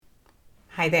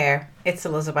Hi there, it's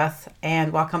Elizabeth,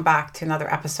 and welcome back to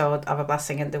another episode of A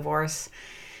Blessing in Divorce.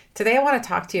 Today I want to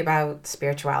talk to you about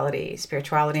spirituality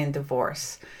and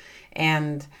divorce.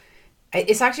 And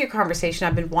it's actually a conversation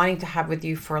I've been wanting to have with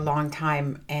you for a long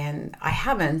time, and I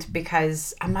haven't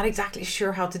because I'm not exactly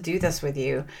sure how to do this with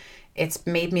you. It's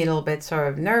made me a little bit sort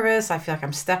of nervous. I feel like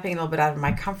I'm stepping a little bit out of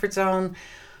my comfort zone.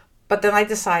 But then I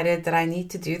decided that I need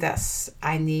to do this.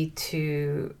 I need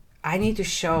to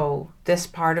show this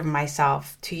part of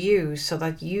myself to you so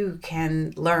that you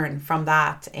can learn from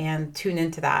that and tune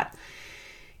into that.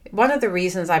 One of the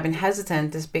reasons I've been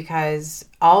hesitant is because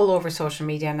all over social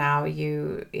media now,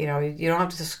 you don't have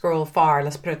to scroll far,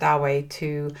 let's put it that way,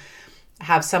 to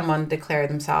have someone declare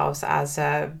themselves as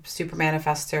a super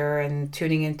manifester and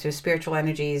tuning into spiritual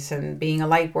energies and being a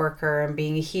light worker and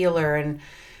being a healer and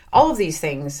all of these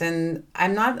things. And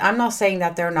I'm not saying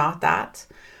that they're not that.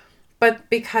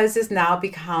 But because it's now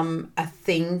become a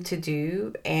thing to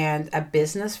do and a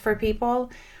business for people,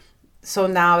 so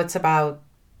now it's about,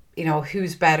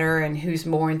 who's better and who's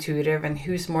more intuitive and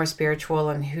who's more spiritual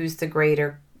and who's the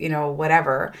greater,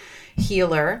 whatever,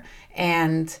 healer.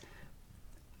 And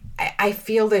I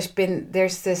feel there's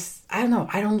this, I don't know,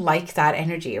 I don't like that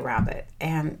energy around it.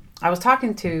 And I was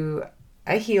talking to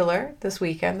a healer this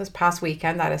past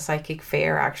weekend at a psychic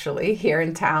fair, actually, here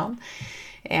in town.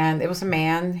 And it was a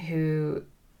man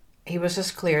he was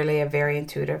just clearly a very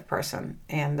intuitive person.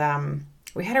 And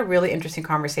we had a really interesting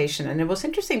conversation. And it was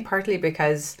interesting partly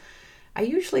because I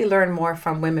usually learn more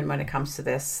from women when it comes to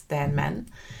this than men.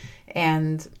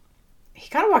 And he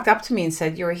kind of walked up to me and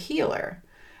said, "You're a healer."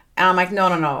 And I'm like, no.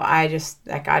 I just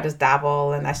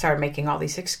dabble. And I started making all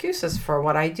these excuses for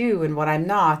what I do and what I'm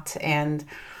not. And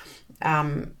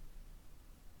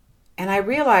I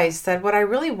realized that what I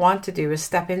really want to do is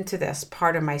step into this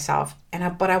part of myself,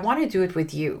 but I want to do it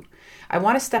with you. I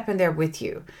want to step in there with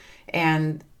you.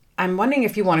 And I'm wondering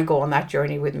if you want to go on that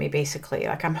journey with me, basically.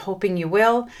 Like, I'm hoping you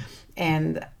will.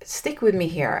 And stick with me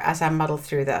here as I muddle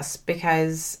through this,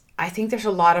 because I think there's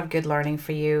a lot of good learning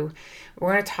for you.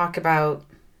 We're going to talk about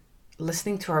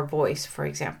listening to our voice, for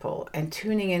example, and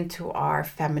tuning into our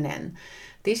feminine.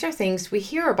 These are things we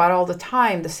hear about all the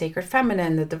time: the sacred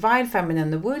feminine, the divine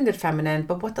feminine, the wounded feminine.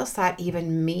 But what does that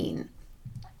even mean?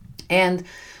 And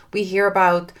we hear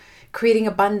about creating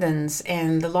abundance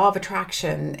and the law of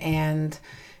attraction. And,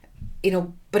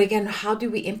 but again, how do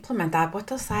we implement that? What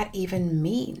does that even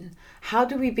mean? How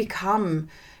do we become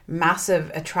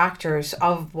massive attractors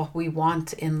of what we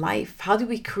want in life? How do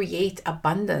we create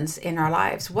abundance in our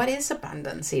lives? What is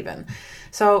abundance even?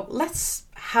 So let's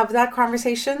have that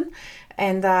conversation.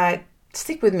 And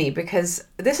stick with me, because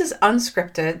this is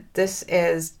unscripted. This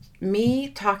is me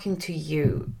talking to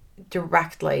you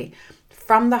directly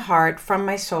from the heart, from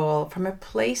my soul, from a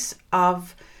place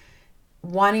of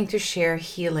wanting to share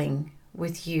healing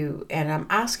with you. And I'm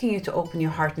asking you to open your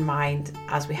heart and mind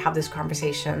as we have this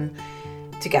conversation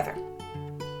together.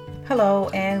 Hello,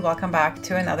 and welcome back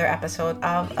to another episode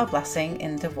of A Blessing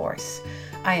in Divorce.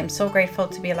 I am so grateful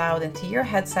to be allowed into your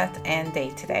headset and day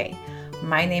to day.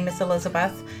 My name is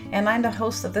Elizabeth, and I'm the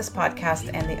host of this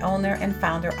podcast and the owner and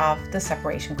founder of The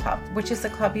Separation Club, which is the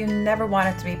club you never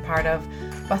wanted to be part of,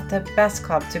 but the best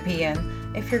club to be in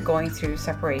if you're going through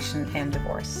separation and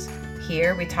divorce.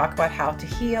 Here we talk about how to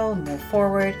heal, move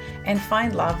forward, and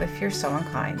find love if you're so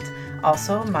inclined.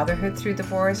 Also, motherhood through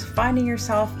divorce, finding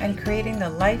yourself, and creating the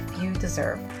life you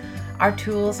deserve. Our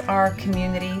tools are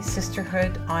community,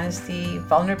 sisterhood, honesty,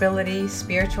 vulnerability,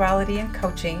 spirituality, and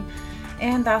coaching.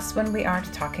 And that's when we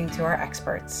aren't talking to our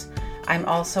experts. I'm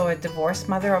also a divorced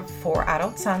mother of 4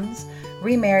 adult sons,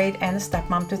 remarried, and a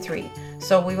stepmom to 3.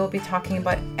 So we will be talking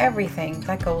about everything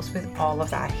that goes with all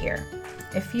of that here.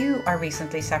 If you are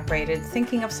recently separated,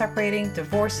 thinking of separating,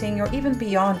 divorcing, or even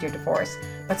beyond your divorce,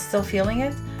 but still feeling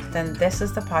it, then this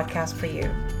is the podcast for you.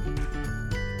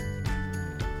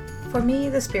 For me,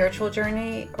 the spiritual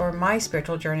journey, or my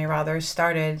spiritual journey rather,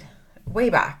 started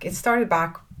way back. It started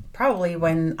back probably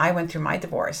when I went through my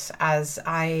divorce, as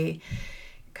I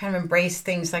kind of embraced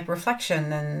things like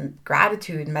reflection and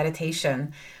gratitude,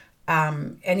 meditation,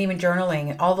 and even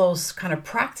journaling, and all those kind of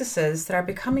practices that are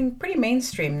becoming pretty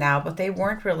mainstream now, but they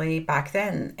weren't really back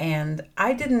then. And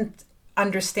I didn't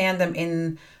understand them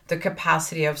in the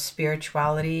capacity of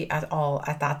spirituality at all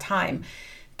at that time.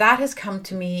 That has come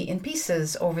to me in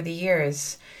pieces over the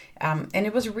years. And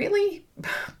it was really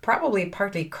probably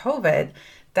partly COVID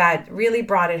that really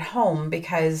brought it home,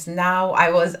 because now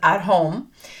I was at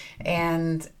home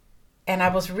and I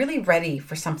was really ready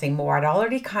for something more. I'd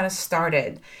already kind of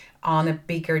started on a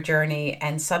bigger journey,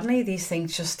 and suddenly these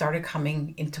things just started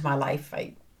coming into my life,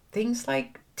 like things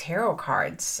like tarot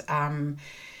cards,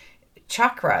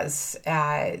 chakras,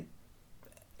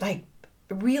 like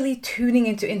really tuning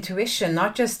into intuition,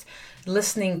 not just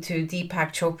listening to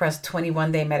Deepak Chopra's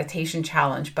 21-day meditation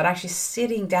challenge, but actually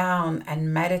sitting down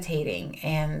and meditating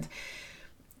and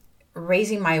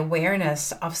raising my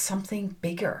awareness of something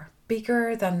bigger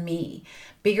than me,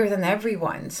 bigger than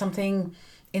everyone, something,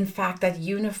 in fact, that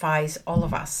unifies all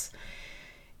of us.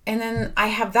 And then I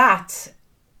have that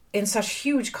in such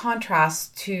huge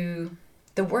contrast to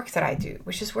the work that I do,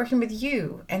 which is working with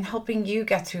you and helping you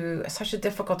get through such a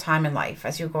difficult time in life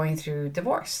as you're going through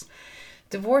divorce.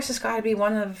 Divorce has got to be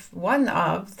one of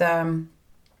the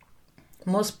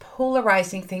most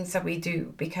polarizing things that we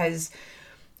do, because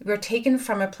we're taken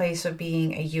from a place of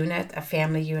being a unit, a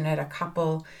family unit, a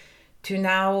couple, to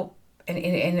now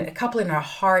in a couple in our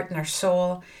heart and our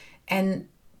soul, and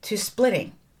to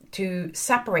splitting, to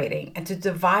separating, and to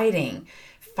dividing,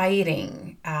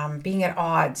 fighting, being at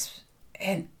odds.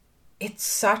 And it's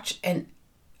such an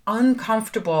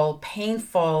uncomfortable,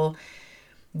 painful,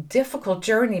 difficult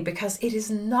journey, because it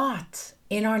is not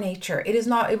in our nature. It is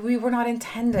not, we were not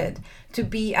intended to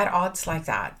be at odds like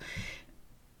that.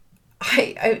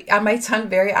 I might sound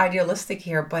very idealistic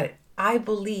here, but I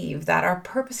believe that our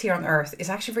purpose here on earth is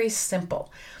actually very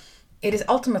simple. It is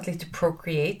ultimately to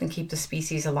procreate and keep the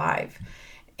species alive.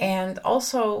 And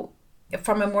also,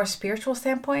 from a more spiritual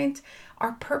standpoint,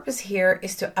 our purpose here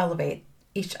is to elevate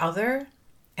each other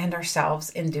and ourselves.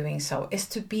 In doing so, is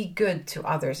to be good to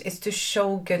others, is to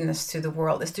show goodness to the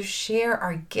world, is to share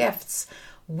our gifts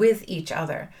with each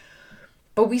other.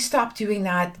 But we stopped doing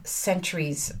that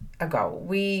centuries ago.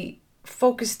 We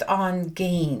focused on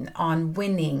gain, on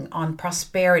winning, on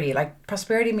prosperity, like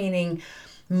prosperity meaning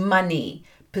money,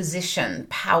 position,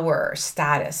 power,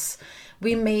 status.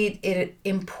 We made it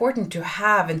important to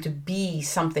have and to be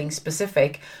something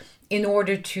specific in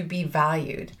order to be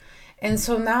valued. And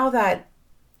so now that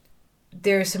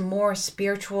there's a more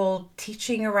spiritual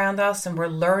teaching around us, and we're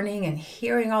learning and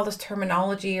hearing all this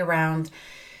terminology around,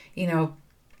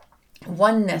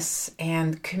 oneness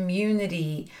and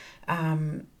community,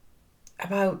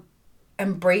 about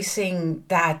embracing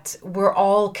that we're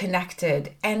all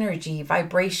connected, energy,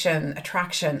 vibration,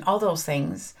 attraction, all those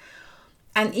things.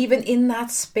 And even in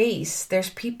that space, there's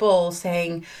people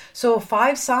saying, so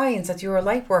 5 signs that you're a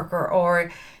light worker,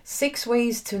 or 6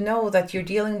 ways to know that you're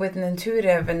dealing with an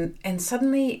intuitive. And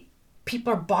suddenly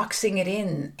people are boxing it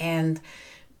in and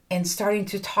starting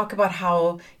to talk about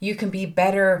how you can be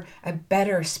a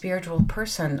better spiritual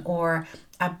person, or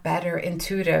a better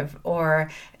intuitive,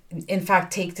 or in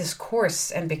fact, take this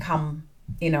course and become,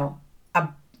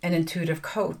 an intuitive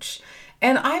coach.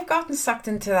 And I've gotten sucked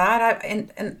into that.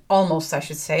 And almost, I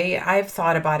should say, I've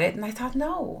thought about it, and I thought,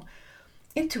 no,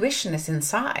 intuition is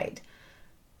inside.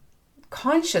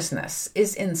 Consciousness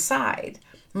is inside.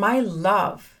 My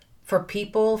love for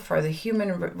people, for the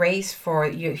human race, for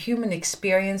your human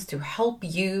experience, to help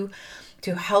you,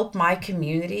 to help my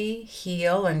community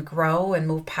heal and grow and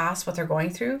move past what they're going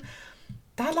through,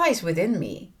 that lies within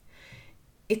me.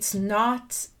 It's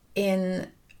not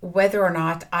in whether or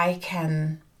not I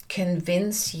can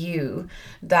convince you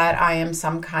that I am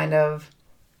some kind of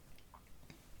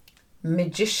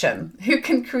magician who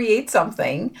can create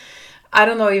something. I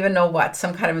don't even know what,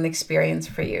 some kind of an experience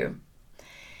for you.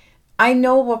 I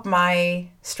know what my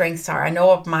strengths are. I know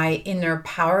what my inner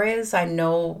power is. I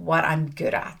know what I'm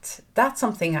good at. That's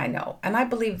something I know. And I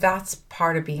believe that's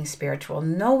part of being spiritual,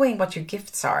 knowing what your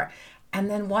gifts are and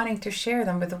then wanting to share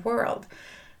them with the world.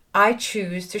 I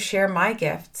choose to share my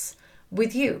gifts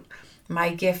with you. My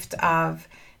gift of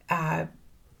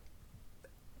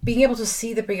being able to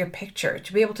see the bigger picture,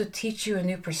 to be able to teach you a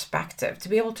new perspective, to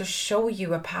be able to show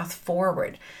you a path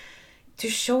forward, to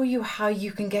show you how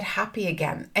you can get happy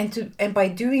again, and by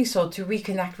doing so, to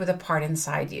reconnect with a part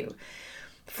inside you.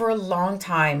 For a long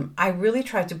time, I really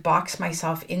tried to box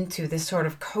myself into this sort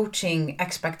of coaching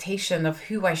expectation of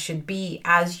who I should be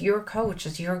as your coach,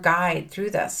 as your guide through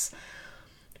this.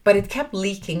 But it kept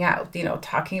leaking out,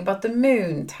 talking about the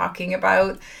moon, talking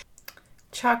about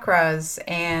chakras,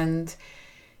 and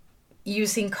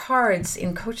using cards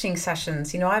in coaching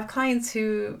sessions. I have clients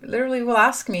who literally will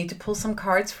ask me to pull some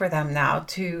cards for them now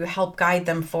to help guide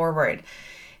them forward.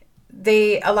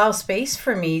 They allow space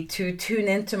for me to tune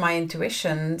into my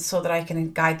intuition so that I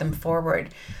can guide them forward.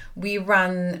 We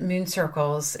run moon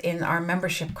circles in our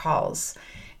membership calls.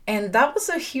 And that was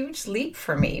a huge leap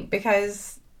for me,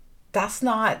 because that's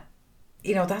not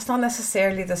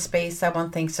necessarily the space that one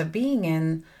thinks of being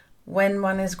in when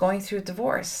one is going through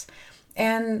divorce.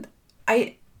 And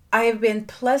I have been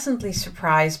pleasantly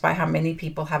surprised by how many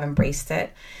people have embraced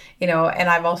it. And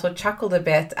I've also chuckled a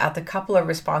bit at the couple of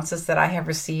responses that I have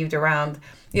received around,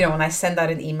 when I send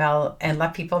out an email and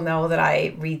let people know that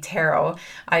I read tarot.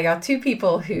 I got 2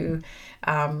 people who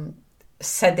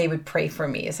said they would pray for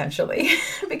me, essentially,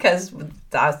 because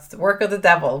that's the work of the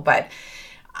devil. But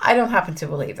I don't happen to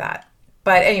believe that.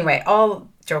 But anyway, all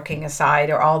joking aside,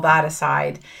 or all that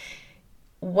aside,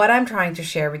 what I'm trying to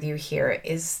share with you here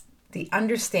is the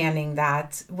understanding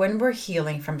that when we're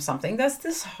healing from something that's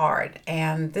this hard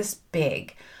and this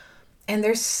big, and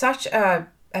there's such a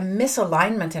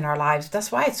misalignment in our lives,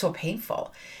 that's why it's so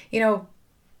painful.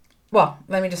 Well,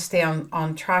 let me just stay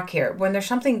on track here. When there's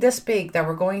something this big that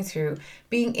we're going through,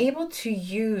 being able to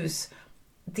use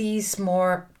these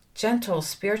more gentle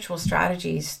spiritual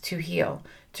strategies to heal,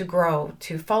 to grow,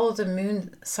 to follow the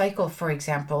moon cycle, for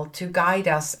example, to guide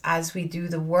us as we do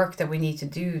the work that we need to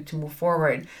do to move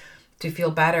forward, to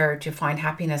feel better, to find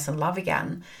happiness and love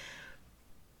again.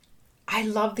 I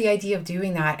love the idea of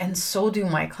doing that, and so do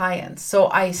my clients. So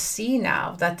I see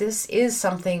now that this is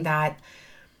something that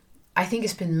I think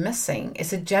has been missing.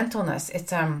 It's a gentleness.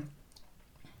 It's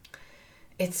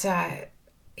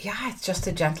just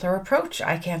a gentler approach.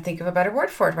 I can't think of a better word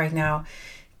for it right now.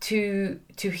 To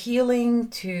healing,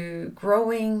 to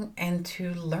growing, and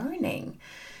to learning.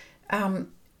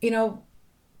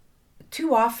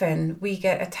 Too often we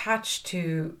get attached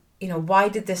to, why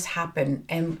did this happen?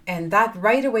 And that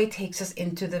right away takes us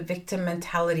into the victim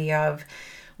mentality of,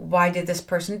 why did this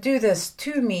person do this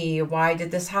to me? Why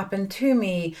did this happen to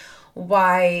me?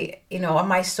 Why,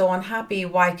 am I so unhappy?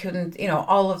 Why couldn't,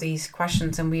 all of these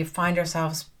questions. And we find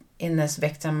ourselves in this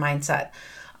victim mindset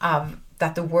of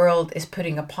that the world is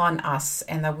putting upon us,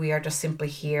 and that we are just simply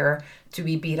here to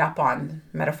be beat up on,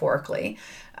 metaphorically.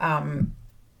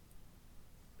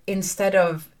 Instead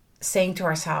of saying to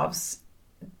ourselves,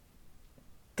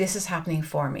 this is happening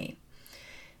for me.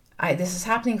 This is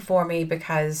happening for me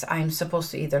because I'm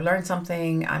supposed to either learn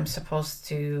something, I'm supposed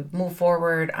to move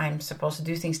forward, I'm supposed to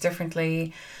do things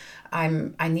differently.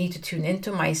 I need to tune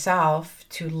into myself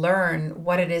to learn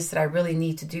what it is that I really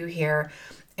need to do here,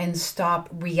 and stop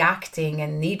reacting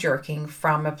and knee-jerking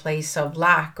from a place of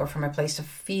lack, or from a place of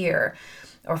fear,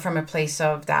 or from a place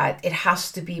of that it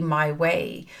has to be my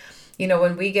way.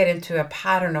 When we get into a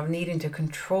pattern of needing to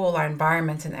control our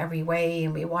environment in every way,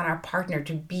 and we want our partner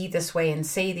to be this way and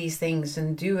say these things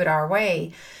and do it our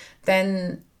way,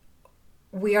 then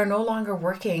we are no longer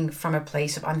working from a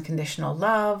place of unconditional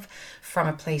love, from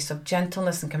a place of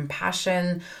gentleness and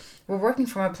compassion. We're working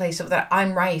from a place of that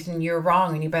I'm right and you're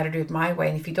wrong and you better do it my way.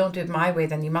 And if you don't do it my way,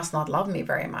 then you must not love me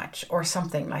very much, or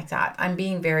something like that. I'm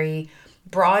being very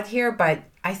broad here, but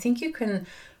I think you can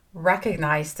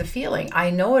recognize the feeling. I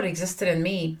know it existed in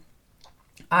me.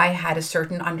 I had a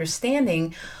certain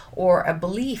understanding or a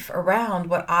belief around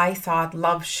what I thought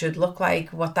love should look like,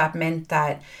 what that meant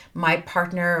that my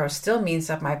partner, or still means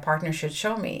that my partner, should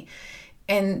show me.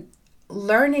 And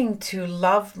learning to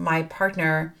love my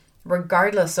partner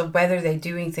regardless of whether they're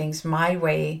doing things my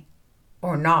way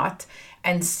or not,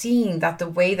 and seeing that the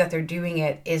way that they're doing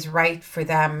it is right for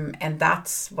them, and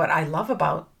that's what I love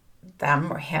about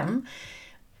them or him,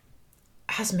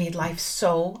 has made life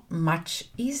so much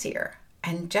easier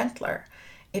and gentler.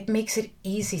 It makes it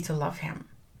easy to love him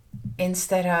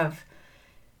instead of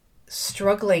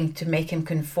struggling to make him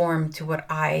conform to what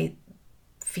I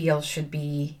feel should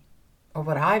be, or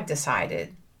what I've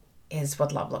decided is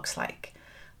what love looks like.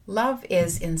 Love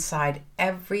is inside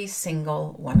every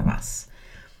single one of us.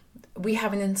 We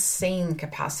have an insane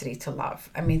capacity to love.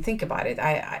 I mean, think about it.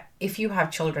 If you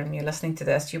have children, you're listening to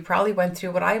this, you probably went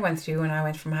through what I went through when I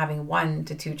went from having 1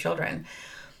 to 2 children.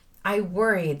 I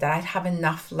worried that I'd have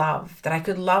enough love, that I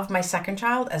could love my second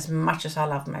child as much as I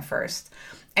loved my first.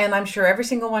 And I'm sure every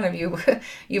single one of you,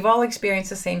 you've all experienced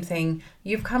the same thing.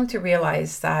 You've come to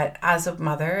realize that as a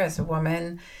mother, as a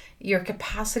woman, your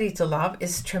capacity to love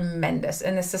is tremendous.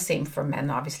 And it's the same for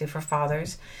men, obviously, for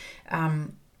fathers.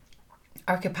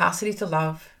 Our capacity to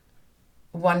love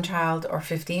 1 child or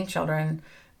 15 children,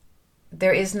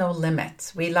 there is no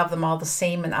limit. We love them all the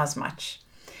same and as much.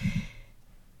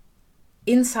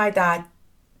 Inside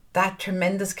that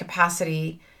tremendous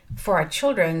capacity for our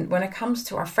children, when it comes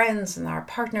to our friends and our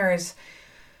partners,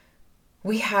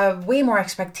 we have way more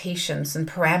expectations and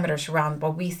parameters around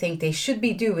what we think they should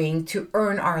be doing to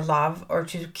earn our love, or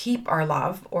to keep our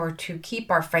love, or to keep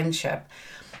our friendship.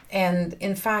 And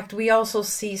in fact, we also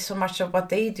see so much of what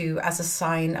they do as a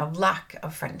sign of lack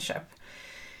of friendship.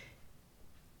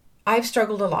 I've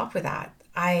struggled a lot with that.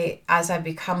 As I've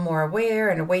become more aware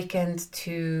and awakened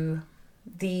to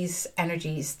these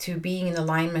energies to being in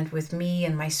alignment with me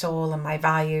and my soul and my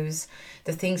values,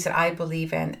 the things that I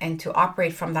believe in, and to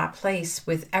operate from that place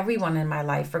with everyone in my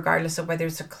life, regardless of whether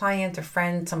it's a client, a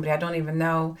friend, somebody I don't even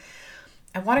know.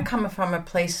 I want to come from a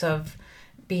place of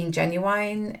being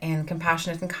genuine and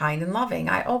compassionate and kind and loving.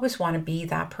 I always want to be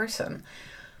that person.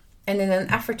 And in an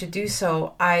effort to do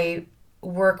so, I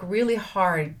work really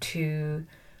hard to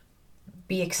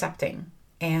be accepting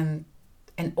and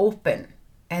open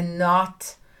and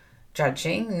not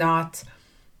judging, not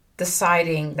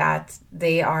deciding that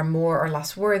they are more or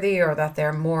less worthy or that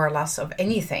they're more or less of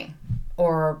anything,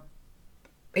 or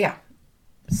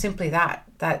simply that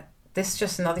this is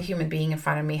just another human being in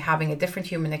front of me having a different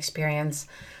human experience.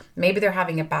 Maybe they're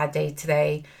having a bad day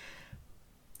today.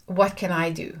 What can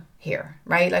I do here,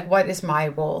 right? Like, what is my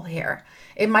role here?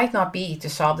 It might not be to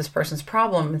solve this person's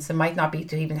problems. It might not be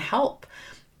to even help.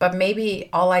 But maybe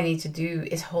all I need to do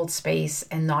is hold space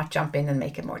and not jump in and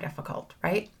make it more difficult,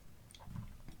 right?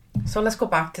 So let's go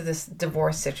back to this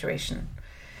divorce situation.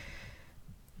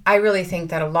 I really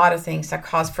think that a lot of things that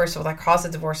cause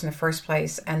a divorce in the first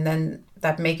place, and then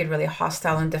that make it really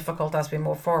hostile and difficult as we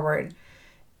move forward,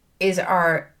 is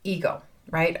our ego,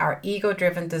 right? Our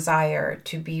ego-driven desire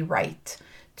to be right,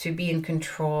 to be in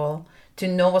control, to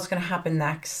know what's going to happen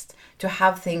next, to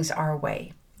have things our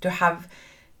way, to have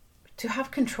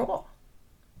control.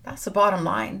 That's the bottom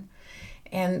line.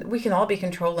 And we can all be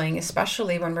controlling,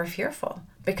 especially when we're fearful,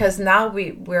 because now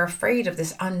we're afraid of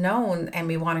this unknown and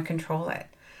we want to control it.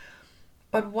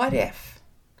 But what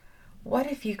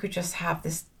if you could just have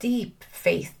this deep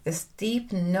faith, this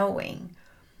deep knowing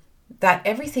that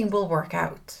everything will work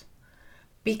out?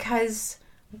 Because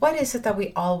what is it that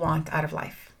we all want out of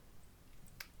life?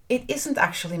 It isn't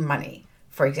actually money,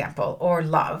 for example, or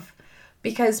love.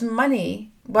 Because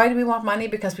money, why do we want money?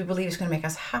 Because we believe it's going to make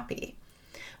us happy.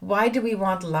 Why do we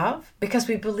want love? Because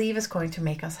we believe it's going to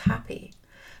make us happy.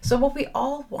 So what we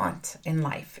all want in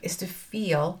life is to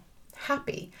feel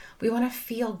happy. We want to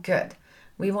feel good.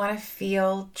 We want to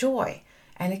feel joy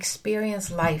and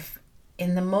experience life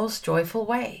in the most joyful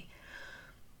way.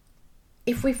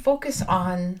 If we focus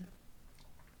on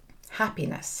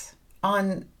happiness,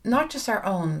 on not just our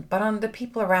own, but on the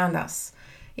people around us.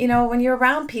 You know, when you're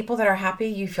around people that are happy,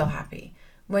 you feel happy.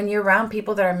 When you're around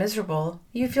people that are miserable,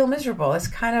 you feel miserable. It's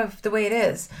kind of the way it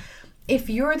is. If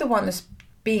you're the one that's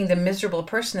being the miserable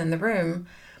person in the room,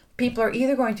 people are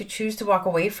either going to choose to walk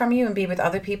away from you and be with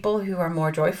other people who are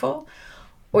more joyful,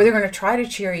 or they're going to try to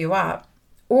cheer you up,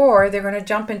 or they're going to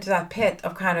jump into that pit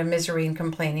of kind of misery and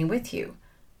complaining with you,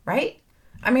 right?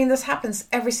 I mean, this happens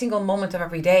every single moment of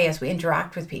every day as we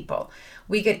interact with people.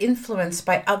 We get influenced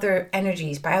by other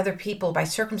energies, by other people, by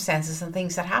circumstances and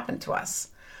things that happen to us.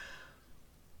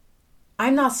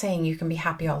 I'm not saying you can be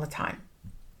happy all the time.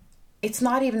 It's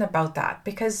not even about that,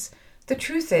 because the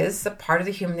truth is that part of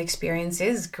the human experience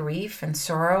is grief and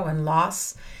sorrow and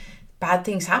loss. Bad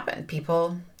things happen.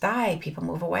 People die, people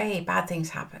move away, bad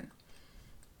things happen.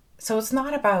 So it's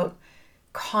not about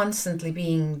constantly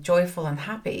being joyful and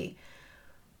happy.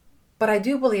 But I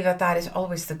do believe that that is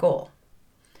always the goal.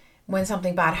 When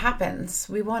something bad happens,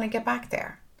 we want to get back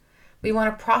there. We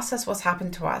want to process what's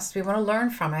happened to us. We want to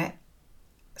learn from it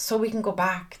so we can go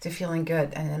back to feeling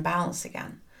good and in balance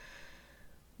again.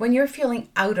 When you're feeling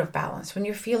out of balance, when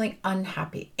you're feeling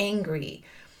unhappy, angry,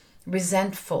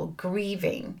 resentful,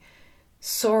 grieving,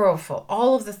 sorrowful,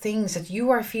 all of the things that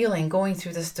you are feeling going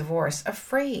through this divorce,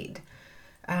 afraid,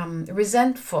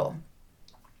 resentful,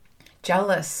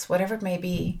 jealous, whatever it may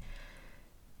be,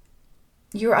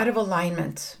 you're out of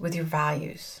alignment with your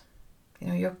values,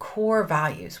 your core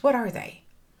values. What are they?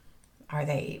 Are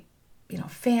they,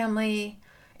 family,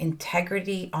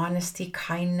 integrity, honesty,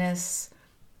 kindness,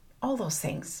 all those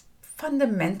things?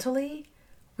 Fundamentally,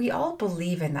 we all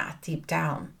believe in that deep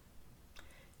down.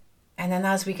 And then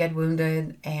as we get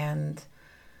wounded and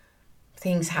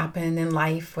things happen in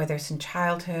life, whether it's in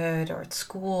childhood or at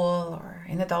school or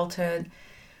in adulthood,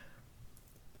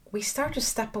 we start to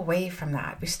step away from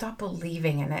that. We stop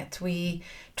believing in it. We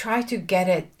try to get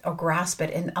it or grasp it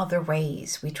in other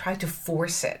ways. We try to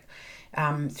force it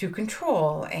through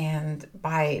control and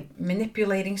by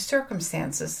manipulating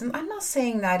circumstances. And I'm not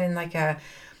saying that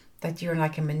that you're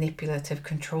like a manipulative,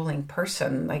 controlling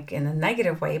person, like in a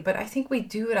negative way, but I think we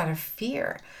do it out of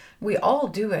fear. We all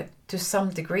do it to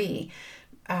some degree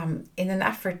in an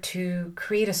effort to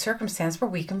create a circumstance where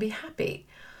we can be happy.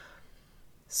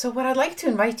 So what I'd like to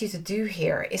invite you to do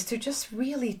here is to just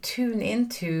really tune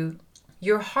into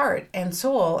your heart and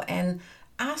soul and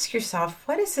ask yourself,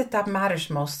 what is it that matters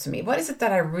most to me? What is it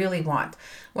that I really want?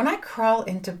 When I crawl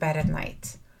into bed at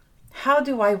night, how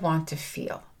do I want to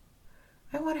feel?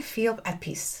 I want to feel at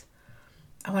peace.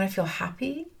 I want to feel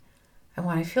happy. I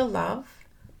want to feel love.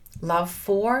 Love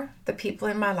for the people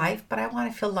in my life, but I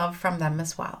want to feel love from them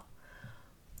as well.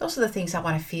 Those are the things I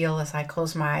want to feel as I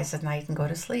close my eyes at night and go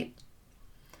to sleep.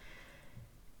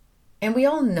 And we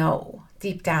all know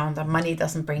deep down that money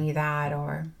doesn't bring you that,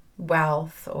 or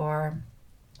wealth, or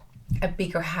a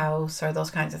bigger house, or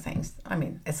those kinds of things. I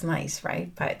mean, it's nice,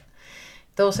 right? But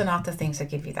those are not the things that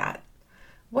give you that.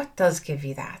 What does give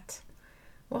you that?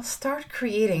 Well, start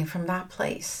creating from that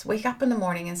place. Wake up in the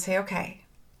morning and say, okay,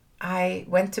 I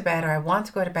went to bed, or I want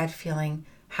to go to bed feeling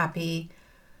happy,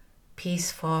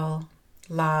 peaceful,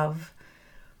 love.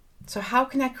 So how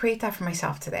can I create that for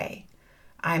myself today?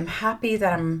 I'm happy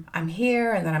that I'm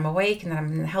here and that I'm awake and that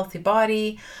I'm in a healthy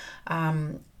body.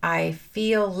 I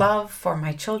feel love for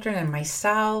my children and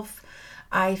myself.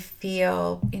 I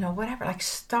feel, whatever. Like,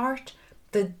 start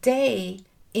the day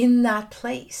in that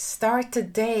place. Start the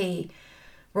day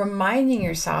reminding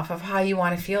yourself of how you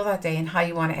want to feel that day and how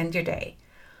you want to end your day.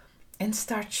 And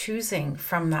start choosing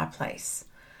from that place.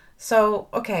 So,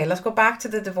 okay, let's go back to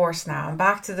the divorce now and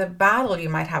back to the battle you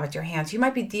might have at your hands. You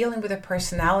might be dealing with a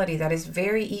personality that is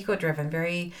very ego-driven,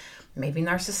 very maybe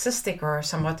narcissistic, or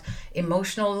somewhat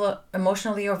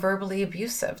emotionally or verbally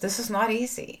abusive. This is not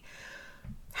easy.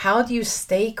 How do you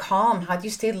stay calm? How do you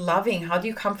stay loving? How do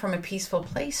you come from a peaceful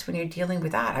place when you're dealing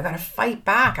with that? I got to fight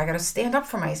back. I got to stand up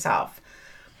for myself.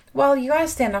 Well, you got to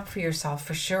stand up for yourself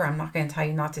for sure. I'm not going to tell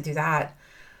you not to do that.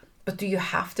 But do you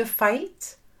have to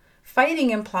fight? Fighting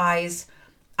implies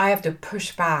I have to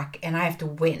push back and I have to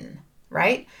win,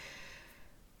 right?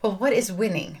 Well, what is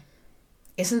winning?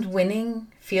 Isn't winning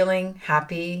feeling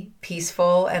happy,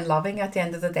 peaceful, and loving at the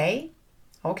end of the day?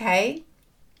 Okay.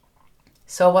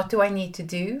 So what do I need to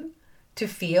do to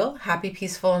feel happy,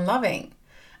 peaceful, and loving?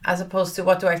 As opposed to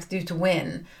what do I have to do to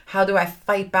win? How do I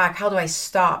fight back? How do I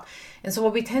stop? And so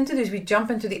what we tend to do is we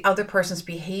jump into the other person's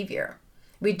behavior.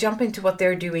 We jump into what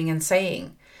they're doing and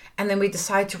saying. And then we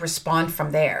decide to respond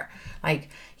from there. Like,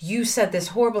 you said this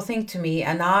horrible thing to me,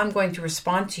 and now I'm going to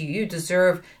respond to you. You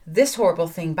deserve this horrible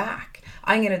thing back.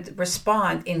 I'm going to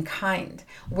respond in kind.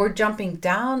 We're jumping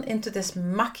down into this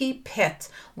mucky pit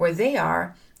where they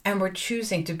are, and we're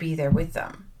choosing to be there with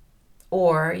them.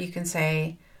 Or you can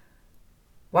say,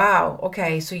 wow,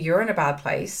 okay, so you're in a bad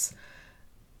place.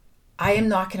 I am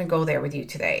not going to go there with you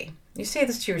today. You say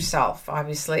this to yourself,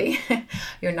 obviously.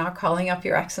 You're not calling up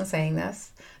your ex and saying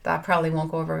this. That probably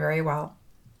won't go over very well.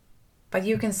 But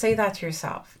you can say that to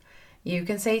yourself. You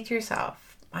can say to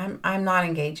yourself, I'm not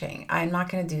engaging. I'm not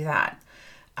going to do that.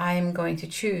 I'm going to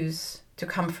choose to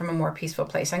come from a more peaceful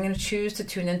place. I'm going to choose to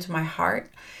tune into my heart.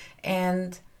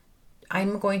 And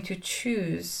I'm going to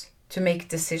choose to make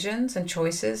decisions and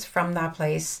choices from that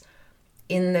place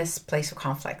in this place of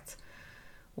conflict.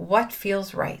 What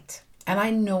feels right? And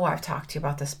I know I've talked to you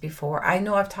about this before. I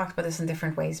know I've talked about this in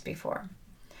different ways before.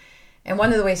 And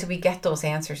one of the ways that we get those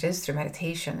answers is through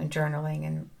meditation and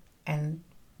journaling and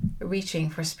reaching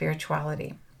for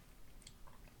spirituality.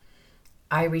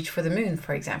 I reach for the moon,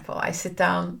 for example. I sit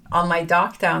down on my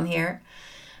dock down here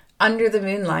under the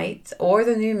moonlight or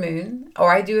the new moon,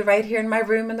 or I do it right here in my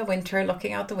room in the winter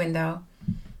looking out the window.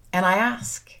 And I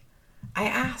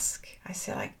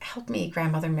say, like, help me,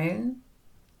 Grandmother Moon.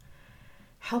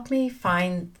 Help me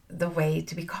find the way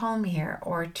to be calm here,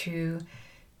 or to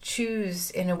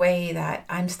choose in a way that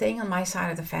I'm staying on my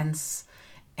side of the fence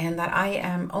and that I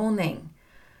am owning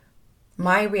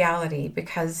my reality,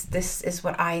 because this is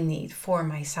what I need for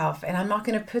myself. And I'm not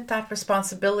going to put that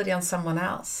responsibility on someone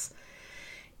else.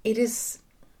 It is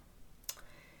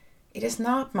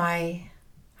not my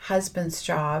husband's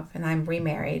job, and I'm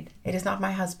remarried. It is not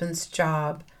my husband's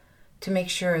job to make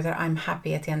sure that I'm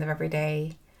happy at the end of every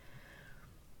day.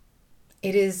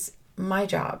 It is my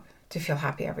job to feel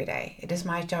happy every day. It is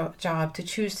my job to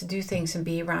choose to do things and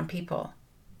be around people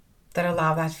that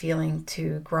allow that feeling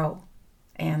to grow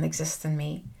and exist in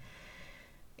me.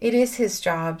 It is his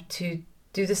job to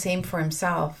do the same for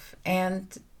himself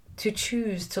and to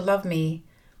choose to love me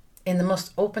in the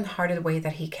most open-hearted way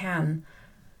that he can,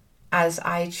 as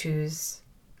I choose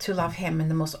to love him in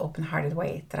the most open-hearted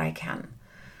way that I can.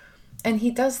 And he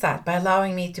does that by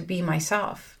allowing me to be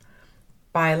myself,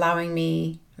 by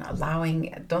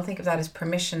don't think of that as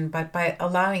permission, but by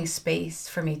allowing space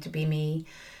for me to be me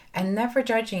and never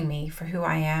judging me for who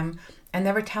I am and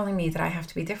never telling me that I have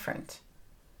to be different.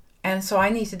 And so I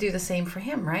need to do the same for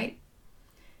him, right?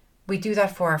 We do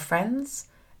that for our friends,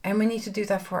 and we need to do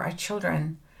that for our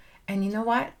children. And you know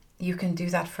what? You can do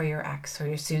that for your ex or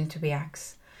your soon-to-be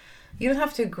ex. You don't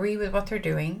have to agree with what they're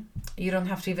doing. You don't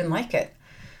have to even like it.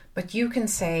 But you can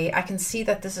say, I can see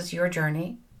that this is your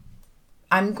journey.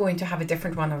 I'm going to have a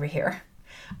different one over here.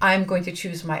 I'm going to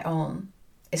choose my own.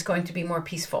 It's going to be more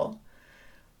peaceful.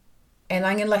 And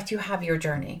I'm going to let you have your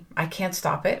journey. I can't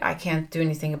stop it. I can't do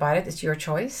anything about it. It's your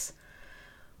choice.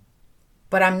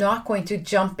 But I'm not going to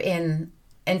jump in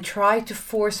and try to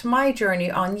force my journey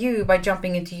on you by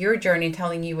jumping into your journey and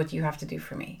telling you what you have to do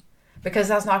for me. Because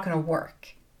that's not going to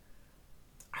work.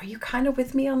 Are you kind of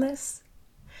with me on this?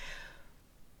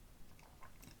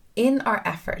 In our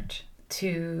effort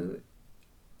to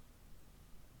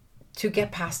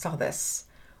get past all this,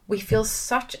 we feel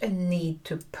such a need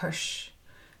to push,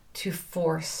 to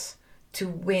force, to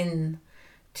win,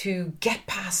 to get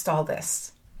past all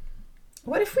this.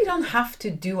 What if we don't have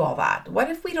to do all that? What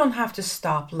if we don't have to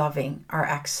stop loving our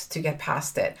ex to get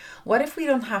past it? What if we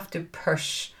don't have to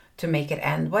push to make it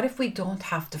end? What if we don't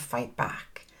have to fight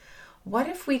back? What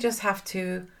if we just have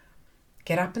to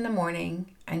get up in the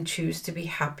morning and choose to be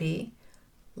happy,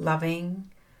 loving,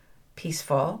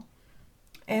 peaceful,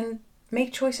 and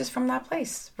make choices from that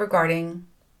place regarding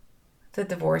the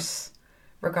divorce,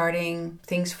 regarding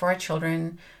things for our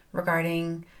children,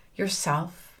 regarding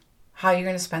yourself, how you're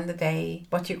going to spend the day,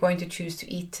 what you're going to choose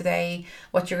to eat today,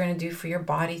 what you're going to do for your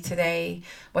body today,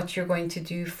 what you're going to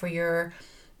do for your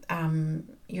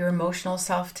emotional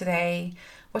self today,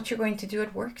 what you're going to do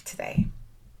at work today.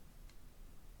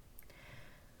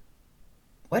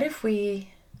 What if we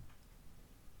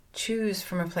choose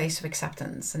from a place of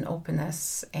acceptance and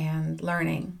openness and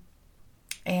learning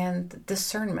and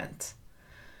discernment?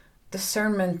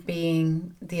 Discernment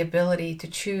being the ability to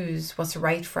choose what's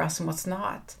right for us and what's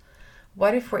not.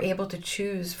 What if we're able to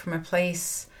choose from a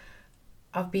place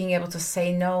of being able to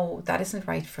say, no, that isn't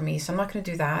right for me, so I'm not going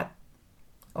to do that,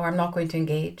 or I'm not going to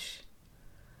engage.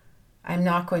 I'm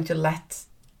not going to let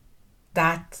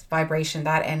that vibration,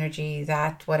 that energy,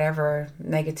 that whatever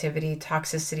negativity,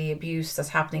 toxicity, abuse that's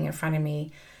happening in front of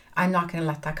me, I'm not going to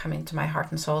let that come into my heart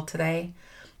and soul today.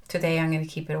 Today, I'm going to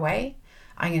keep it away.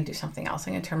 I'm going to do something else.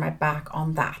 I'm going to turn my back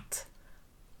on that.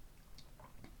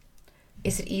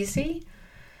 Is it easy?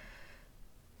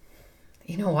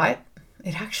 You know what?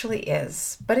 It actually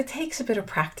is. But it takes a bit of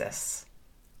practice.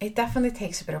 It definitely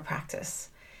takes a bit of practice.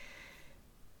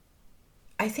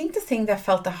 I think the thing that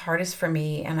felt the hardest for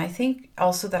me, and I think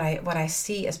also that what I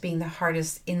see as being the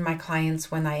hardest in my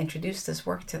clients when I introduce this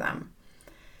work to them,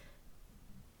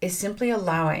 is simply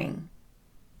allowing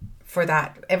for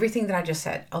that, everything that I just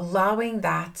said, allowing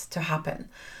that to happen,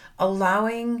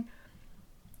 allowing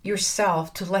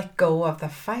yourself to let go of the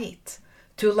fight,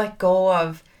 to let go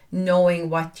of knowing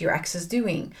what your ex is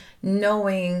doing,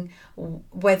 knowing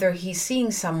whether he's seeing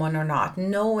someone or not,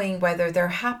 knowing whether they're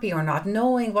happy or not,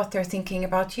 knowing what they're thinking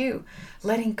about you,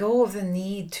 letting go of the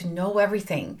need to know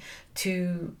everything,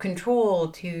 to control,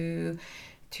 to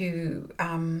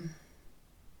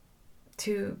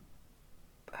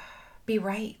be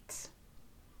right.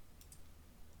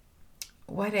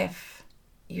 What if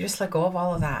you just let go of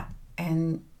all of that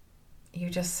and you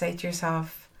just say to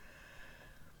yourself,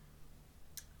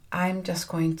 I'm just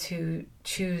going to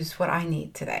choose what I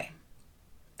need today.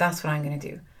 That's what I'm going to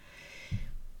do.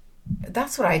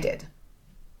 That's what I did.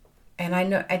 And I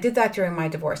know I did that during my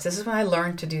divorce. This is when I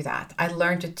learned to do that. I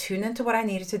learned to tune into what I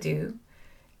needed to do.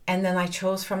 And then I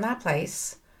chose from that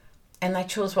place. And I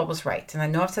chose what was right. And I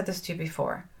know I've said this to you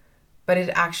before. But it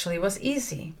actually was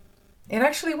easy. It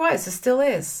actually was. It still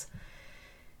is.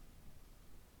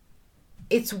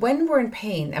 It's when we're in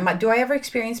pain. Do I ever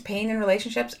experience pain in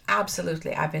relationships?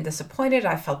 Absolutely. I've been disappointed.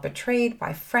 I felt betrayed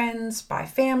by friends, by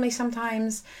family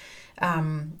sometimes,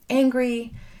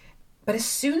 angry. But as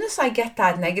soon as I get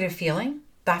that negative feeling,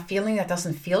 that feeling that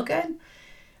doesn't feel good,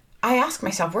 I ask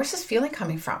myself, where's this feeling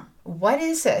coming from? What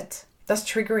is it that's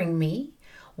triggering me?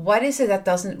 What is it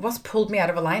what's pulled me out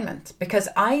of alignment? Because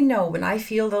I know when I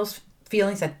feel those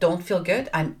feelings that don't feel good,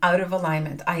 I'm out of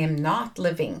alignment. I am not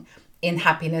living in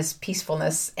happiness,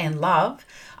 peacefulness, and love.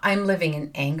 I'm living in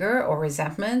anger or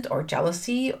resentment or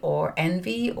jealousy or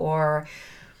envy or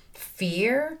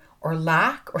fear or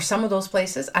lack or some of those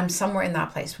places. I'm somewhere in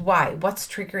that place. Why? What's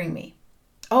triggering me?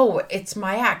 Oh, it's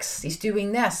my ex. He's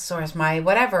doing this, or it's my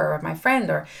whatever, or my friend,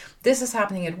 or this is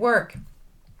happening at work.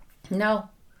 No,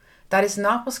 that is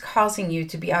not what's causing you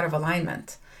to be out of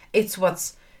alignment. It's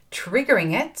what's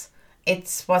triggering it.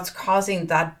 It's what's causing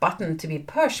that button to be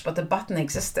pushed, but the button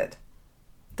existed.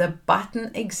 The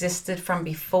button existed from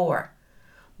before.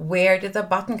 Where did the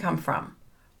button come from?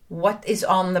 What is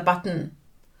on the button?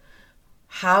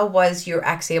 How was your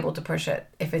ex able to push it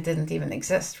if it didn't even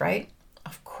exist, right?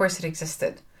 Of course it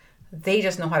existed. They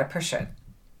just know how to push it.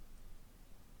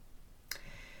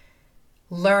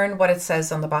 Learn what it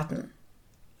says on the button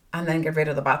and then get rid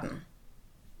of the button.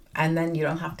 And then you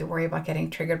don't have to worry about getting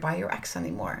triggered by your ex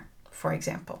anymore, for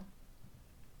example.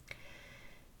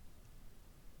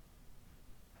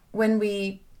 When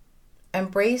we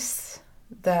embrace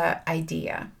the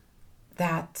idea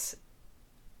that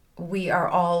we are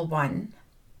all one,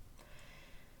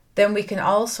 then we can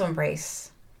also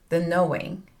embrace the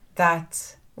knowing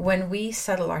that when we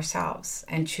settle ourselves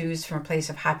and choose from a place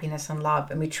of happiness and love,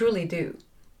 and we truly do,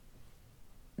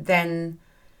 then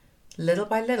little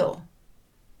by little,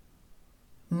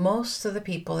 most of the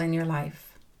people in your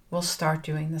life will start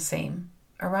doing the same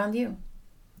around you.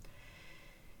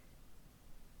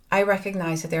 I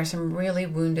recognize that there are some really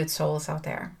wounded souls out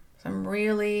there, some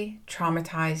really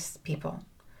traumatized people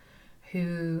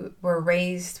who were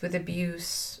raised with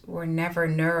abuse, were never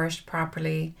nourished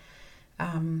properly,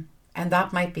 and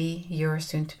that might be your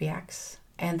soon-to-be ex.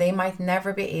 And they might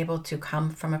never be able to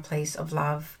come from a place of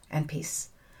love and peace.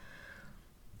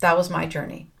 That was my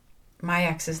journey. My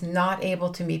ex is not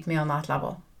able to meet me on that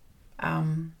level.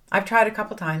 I've tried a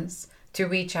couple times to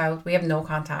reach out. We have no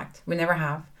contact. We never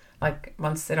have. Like,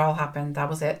 once it all happened, that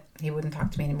was it. He wouldn't talk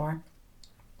to me anymore.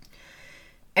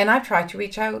 And I've tried to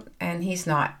reach out, and he's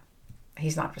not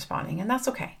responding, and that's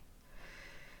okay.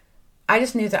 I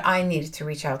just knew that I needed to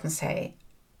reach out and say,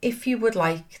 if you would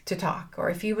like to talk, or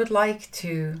if you would like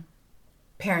to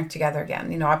parent together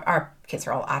again. You know, our kids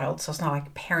are all adults, so it's not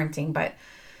like parenting, but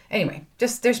anyway,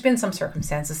 just there's been some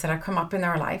circumstances that have come up in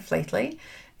our life lately,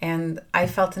 and I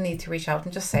felt the need to reach out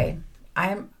and just say,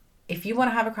 if you want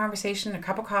to have a conversation, a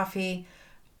cup of coffee,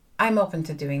 I'm open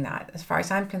to doing that. As far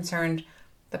as I'm concerned,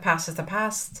 the past is the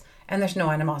past, and there's no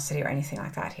animosity or anything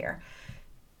like that here.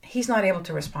 He's not able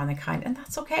to respond in kind, and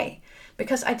that's okay,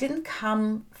 because I didn't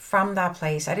come from that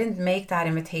place. I didn't make that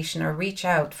invitation or reach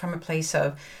out from a place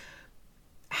of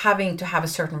having to have a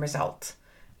certain result.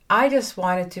 I just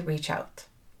wanted to reach out,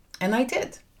 and I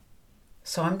did.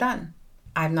 So I'm done.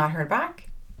 I've not heard back,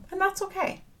 and that's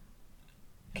okay.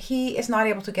 He is not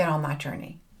able to get on that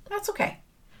journey. That's okay.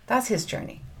 That's his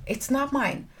journey. It's not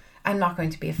mine. I'm not going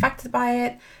to be affected by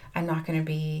it. I'm not going to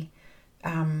be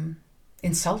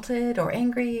insulted or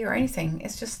angry or anything.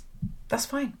 It's just, that's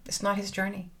fine. It's not his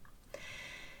journey.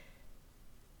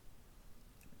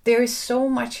 There is so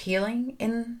much healing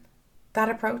in that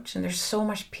approach, and there's so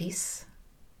much peace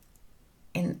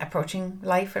in approaching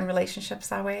life and relationships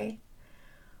that way.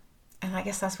 And I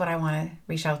guess that's what I want to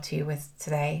reach out to you with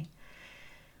today.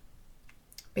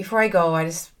 Before I go, I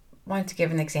just want to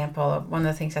give an example of one of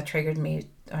the things that triggered me,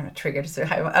 or not triggered, so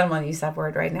I don't want to use that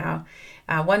word right now.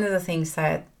 One of the things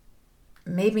that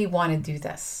made me want to do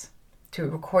this, to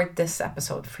record this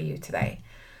episode for you today.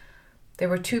 There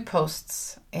were 2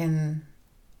 posts in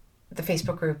the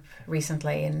Facebook group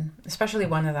recently, and especially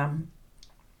one of them.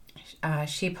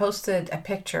 She posted a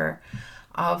picture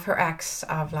of her ex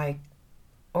of like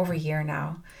over a year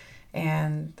now,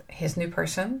 and his new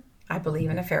person, I believe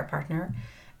an affair partner,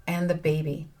 and the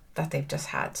baby that they've just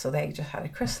had. So they just had a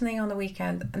christening on the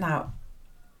weekend. Now,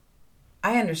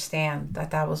 I understand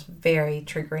that was very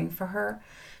triggering for her,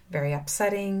 very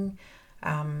upsetting.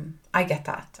 I get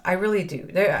that. I really do.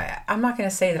 I'm not going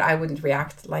to say that I wouldn't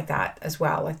react like that as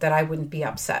well, like that I wouldn't be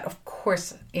upset. Of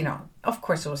course, of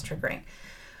course it was triggering.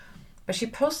 But she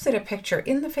posted a picture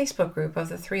in the Facebook group of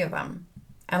the 3 of them,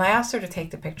 and I asked her to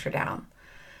take the picture down.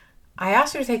 I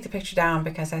asked her to take the picture down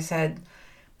because I said,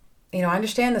 I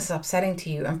understand this is upsetting to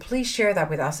you, and please share that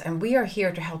with us, and we are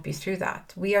here to help you through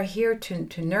that. We are here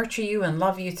to nurture you and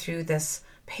love you through this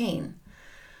pain.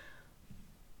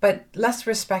 But let's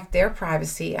respect their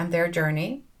privacy and their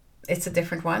journey. It's a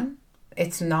different one.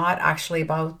 It's not actually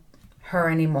about her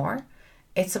anymore.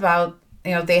 It's about,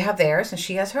 they have theirs and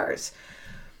she has hers.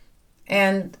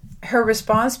 And her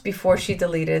response before she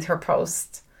deleted her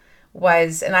post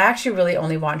was, and I actually really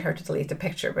only wanted her to delete the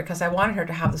picture because I wanted her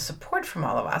to have the support from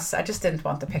all of us. I just didn't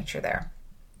want the picture there.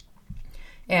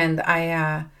 And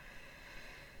her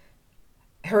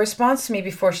response to me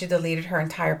before she deleted her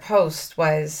entire post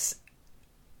was,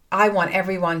 I want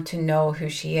everyone to know who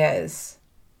she is.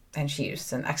 And she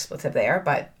used an expletive there,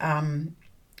 but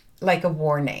like a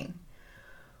warning.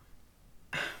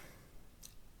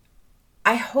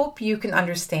 I hope you can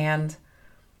understand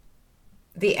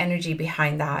the energy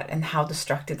behind that and how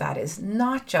destructive that is,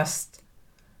 not just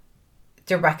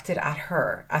directed at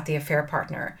her, at the affair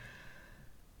partner,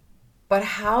 but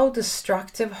how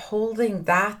destructive holding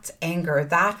that anger,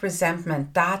 that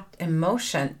resentment, that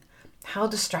emotion, how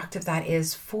destructive that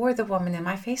is for the woman in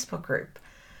my Facebook group.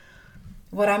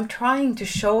 What I'm trying to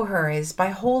show her is by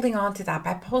holding on to that,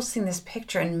 by posting this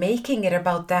picture and making it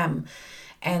about them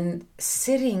and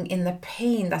sitting in the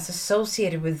pain that's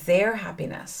associated with their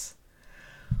happiness,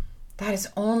 that is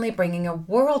only bringing a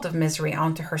world of misery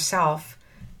onto herself,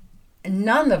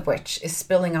 none of which is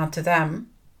spilling onto them,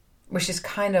 which is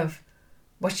kind of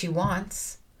what she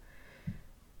wants.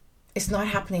 It's not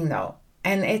happening though.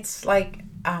 And it's like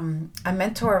a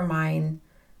mentor of mine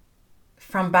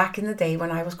from back in the day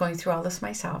when I was going through all this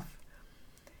myself.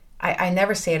 I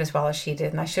never say it as well as she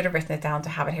did, and I should have written it down to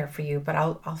have it here for you, but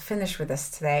I'll finish with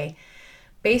this today.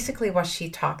 Basically what she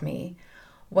taught me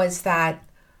was that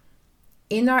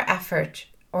in our effort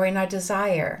or in our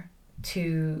desire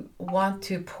to want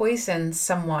to poison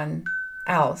someone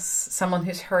else, someone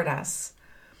who's hurt us,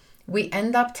 we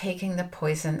end up taking the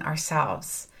poison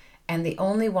ourselves. And the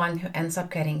only one who ends up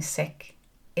getting sick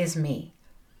is me,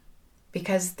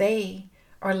 because they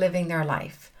are living their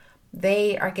life.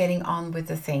 They are getting on with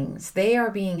the things. They are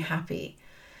being happy.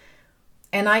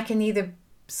 And I can either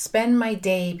spend my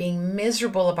day being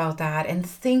miserable about that and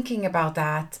thinking about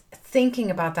that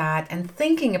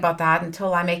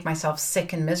until I make myself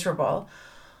sick and miserable.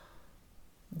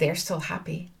 They're still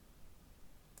happy.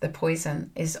 The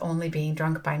poison is only being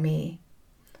drunk by me.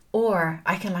 Or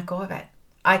I can let go of it.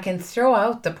 I can throw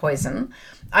out the poison.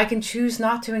 I can choose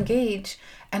not to engage,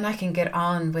 and I can get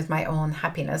on with my own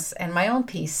happiness and my own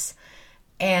peace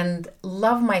and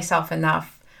love myself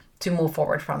enough to move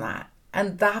forward from that.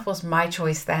 And that was my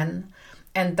choice then.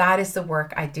 And that is the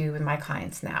work I do with my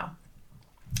clients now.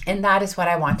 And that is what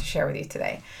I want to share with you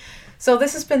today. So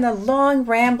this has been a long,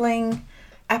 rambling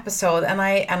episode, and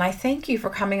I thank you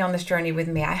for coming on this journey with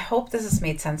me. I hope this has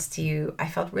made sense to you. I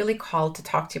felt really called to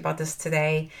talk to you about this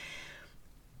today.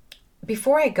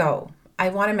 Before I go, I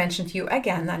want to mention to you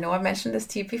again, I know I've mentioned this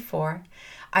to you before,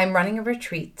 I'm running a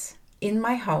retreat in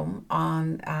my home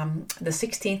on the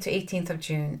 16th to 18th of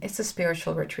June. It's a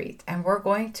spiritual retreat, and we're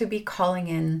going to be calling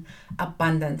in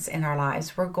abundance in our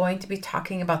lives. We're going to be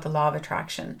talking about the law of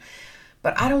attraction,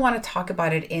 but I don't want to talk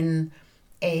about it in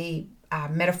a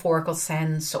metaphorical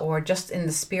sense or just in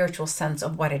the spiritual sense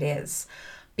of what it is,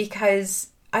 because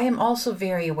I am also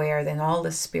very aware that in all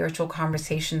this spiritual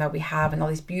conversation that we have and all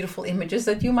these beautiful images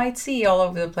that you might see all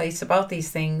over the place about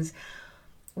these things,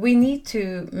 we need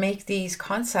to make these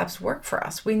concepts work for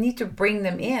us. We need to bring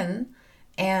them in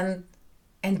and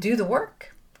do the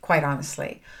work, quite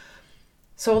honestly.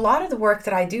 So a lot of the work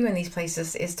that I do in these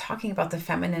places is talking about the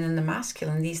feminine and the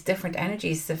masculine, these different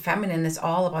energies. The feminine is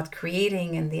all about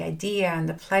creating and the idea and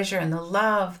the pleasure and the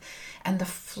love and the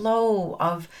flow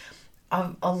of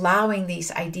allowing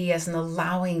these ideas and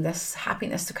allowing this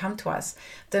happiness to come to us.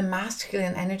 The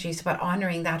masculine energy is about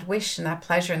honoring that wish and that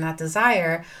pleasure and that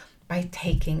desire by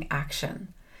taking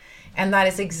action. And that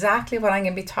is exactly what I'm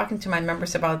going to be talking to my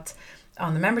members about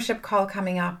on the membership call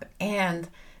coming up. And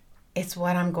it's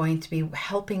what I'm going to be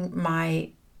helping my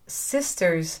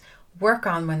sisters work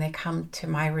on when they come to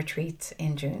my retreat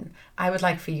in June. I would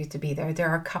like for you to be there. There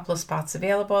are a couple of spots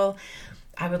available.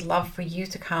 I would love for you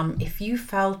to come. If you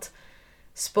felt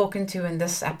spoken to in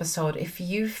this episode, if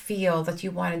you feel that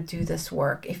you want to do this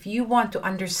work, if you want to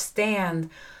understand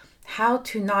how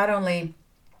to not only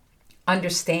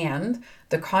understand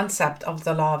the concept of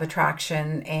the law of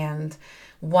attraction and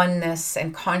oneness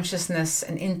and consciousness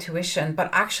and intuition, but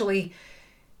actually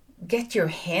get your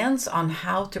hands on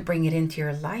how to bring it into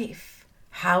your life,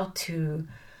 how to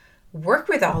work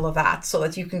with all of that so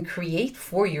that you can create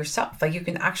for yourself, like you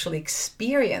can actually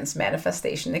experience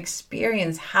manifestation,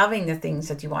 experience having the things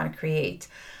that you want to create,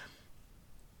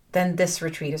 then this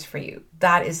retreat is for you.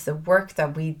 That is the work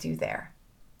that we do there.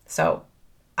 So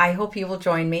I hope you will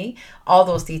join me. All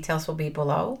those details will be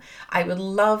below. I would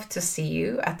love to see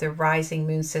you at the Rising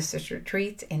Moon Sisters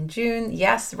Retreat in June.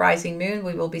 Yes, Rising Moon,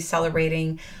 we will be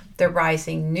celebrating the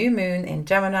rising new moon in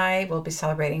Gemini. We'll be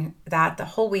celebrating that the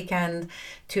whole weekend,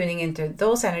 tuning into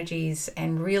those energies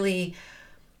and really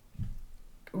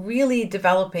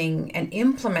developing and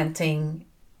implementing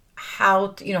how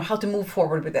to move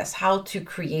forward with this, how to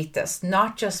create this,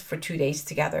 not just for 2 days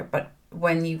together, but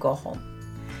when you go home.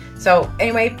 So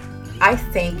anyway, I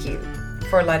thank you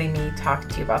for letting me talk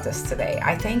to you about this today.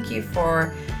 I thank you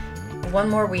for one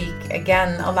more week,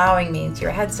 again, allowing me into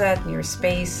your headset and your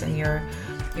space and your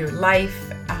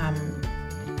life.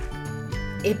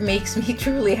 It makes me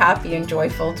truly happy and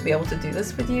joyful to be able to do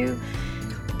this with you.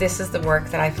 This is the work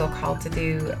that I feel called to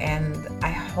do, and I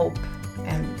hope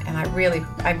and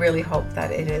I really hope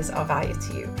that it is of value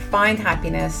to you. Find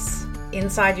happiness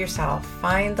inside yourself,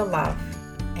 find the love,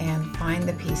 and find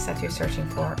the peace that you're searching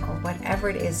for, or whatever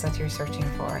it is that you're searching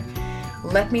for.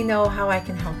 Let me know how I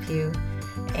can help you,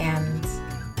 and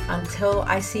until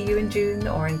I see you in June,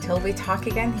 or until we talk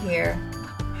again here,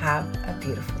 have a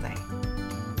beautiful day.